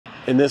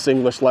In this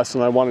English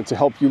lesson, I wanted to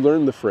help you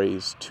learn the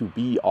phrase to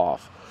be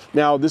off.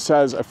 Now, this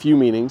has a few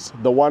meanings.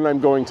 The one I'm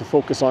going to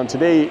focus on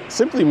today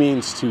simply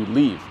means to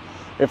leave.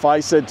 If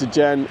I said to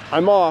Jen,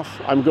 I'm off,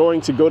 I'm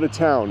going to go to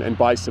town and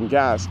buy some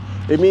gas,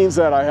 it means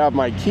that I have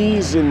my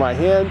keys in my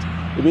hand.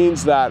 It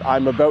means that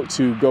I'm about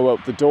to go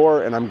out the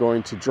door and I'm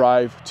going to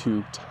drive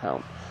to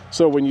town.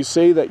 So when you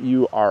say that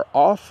you are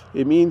off,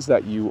 it means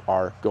that you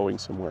are going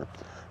somewhere.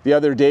 The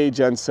other day,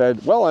 Jen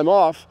said, well, I'm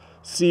off.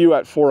 See you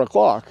at 4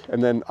 o'clock.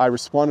 And then I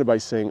responded by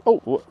saying,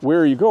 oh,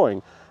 where are you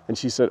going? And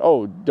she said,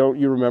 oh, don't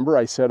you remember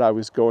I said I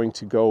was going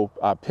to go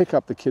pick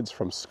up the kids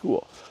from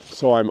school.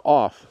 So I'm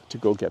off to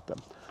go get them.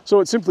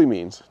 So it simply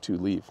means to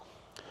leave.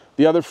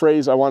 The other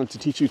phrase I wanted to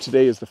teach you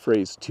today is the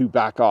phrase to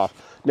back off.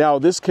 Now,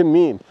 this can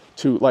mean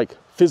to like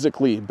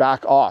physically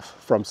back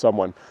off from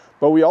someone,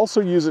 but we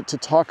also use it to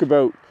talk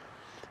about,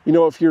 you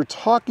know, if you're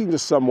talking to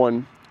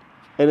someone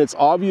and it's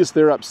obvious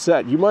they're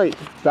upset, you might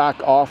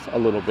back off a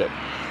little bit.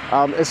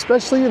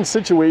 Especially in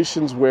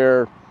situations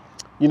where,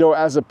 you know,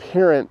 as a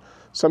parent,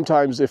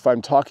 sometimes if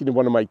I'm talking to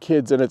one of my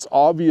kids and it's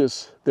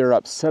obvious they're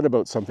upset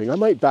about something, I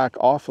might back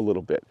off a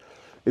little bit.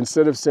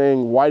 Instead of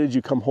saying, why did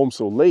you come home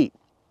so late?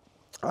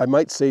 I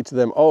might say to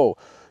them, oh,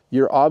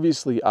 you're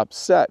obviously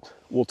upset.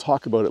 We'll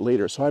talk about it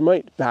later. So I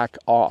might back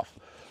off.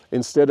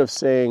 Instead of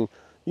saying,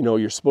 you know,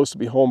 you're supposed to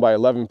be home by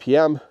 11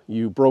 p.m.,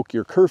 you broke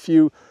your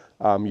curfew,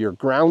 you're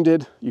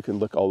grounded. You can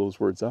look all those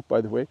words up,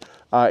 by the way.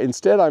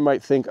 Instead, I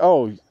might think,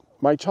 oh,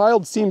 my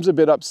child seems a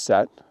bit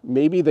upset.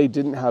 Maybe they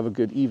didn't have a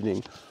good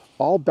evening.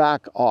 I'll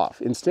back off.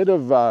 Instead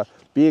of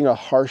being a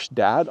harsh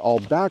dad, I'll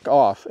back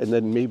off and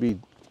then maybe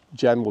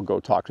Jen will go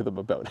talk to them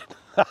about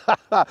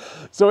it.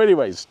 So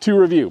anyways, to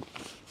review,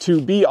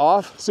 to be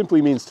off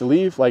simply means to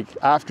leave. Like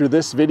after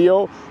this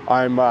video,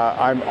 I'm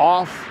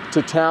off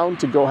to town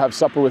to go have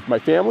supper with my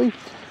family.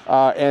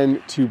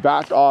 And to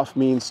back off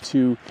means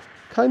to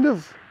kind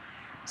of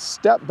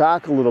step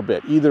back a little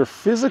bit, either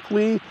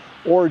physically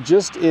or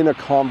just in a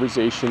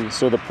conversation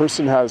so the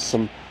person has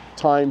some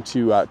time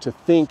to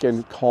think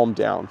and calm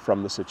down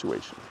from the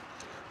situation.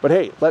 But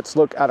hey, let's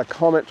look at a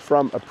comment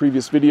from a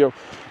previous video.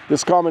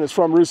 This comment is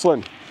from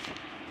Ruslan.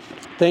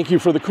 Thank you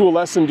for the cool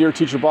lesson, dear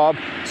Teacher Bob.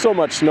 So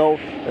much snow.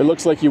 It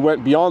looks like you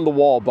went beyond the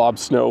wall, Bob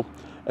Snow.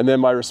 And then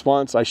my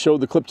response, I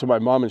showed the clip to my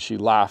mom and she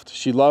laughed.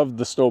 She loved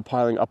the snow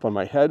piling up on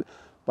my head.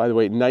 By the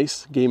way,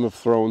 nice Game of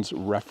Thrones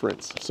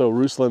reference. So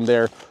Ruslan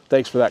there,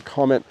 thanks for that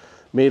comment.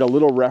 Made a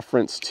little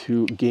reference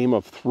to Game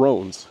of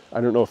Thrones. I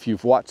don't know if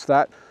you've watched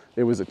that.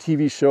 It was a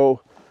TV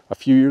show a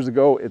few years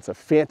ago. It's a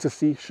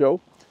fantasy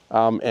show.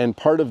 And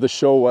part of the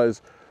show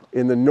was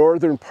in the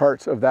northern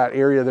part of that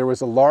area, there was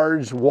a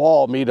large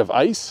wall made of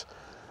ice.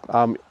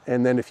 And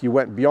then if you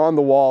went beyond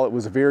the wall, it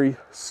was a very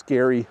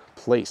scary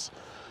place.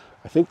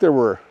 I think there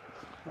were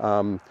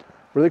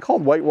they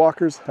called White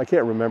Walkers? I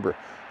can't remember.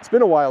 It's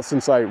been a while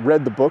since I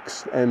read the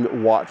books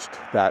and watched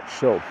that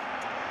show.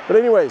 But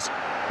anyways,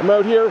 I'm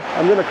out here.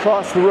 I'm gonna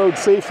cross the road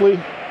safely.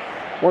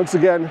 Once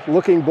again,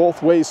 looking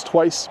both ways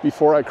twice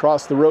before I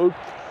cross the road.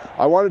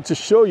 I wanted to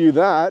show you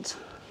that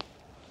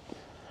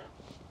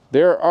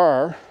there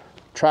are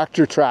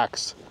tractor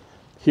tracks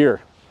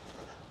here.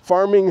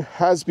 Farming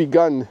has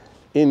begun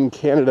in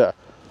Canada.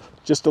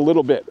 Just a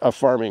little bit of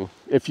farming.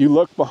 If you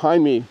look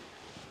behind me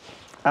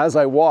as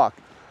I walk,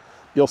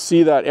 you'll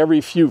see that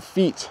every few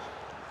feet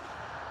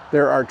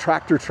there are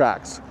tractor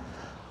tracks.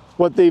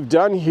 What they've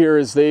done here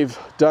is they've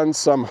done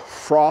some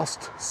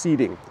frost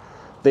seeding.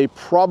 They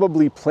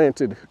probably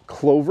planted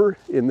clover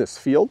in this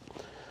field.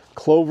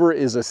 Clover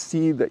is a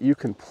seed that you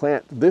can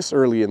plant this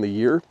early in the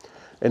year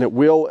and it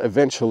will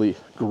eventually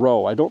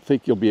grow. I don't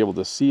think you'll be able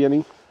to see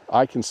any.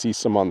 I can see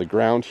some on the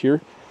ground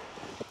here.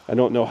 I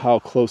don't know how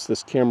close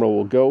this camera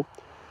will go,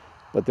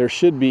 but there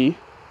should be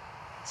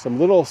some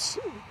little,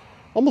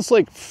 almost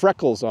like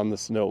freckles on the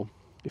snow,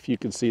 if you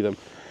can see them.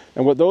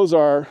 And what those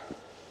are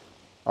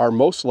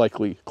most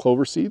likely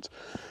clover seeds,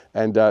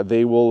 and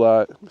they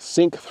will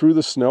sink through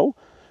the snow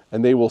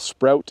and they will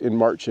sprout in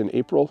March and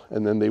April,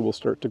 and then they will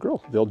start to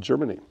grow. They'll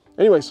germinate.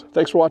 Anyways,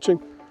 thanks for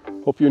watching.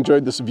 Hope you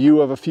enjoyed this view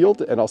of a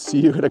field, and I'll see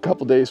you in a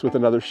couple days with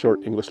another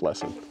short English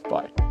lesson.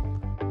 Bye.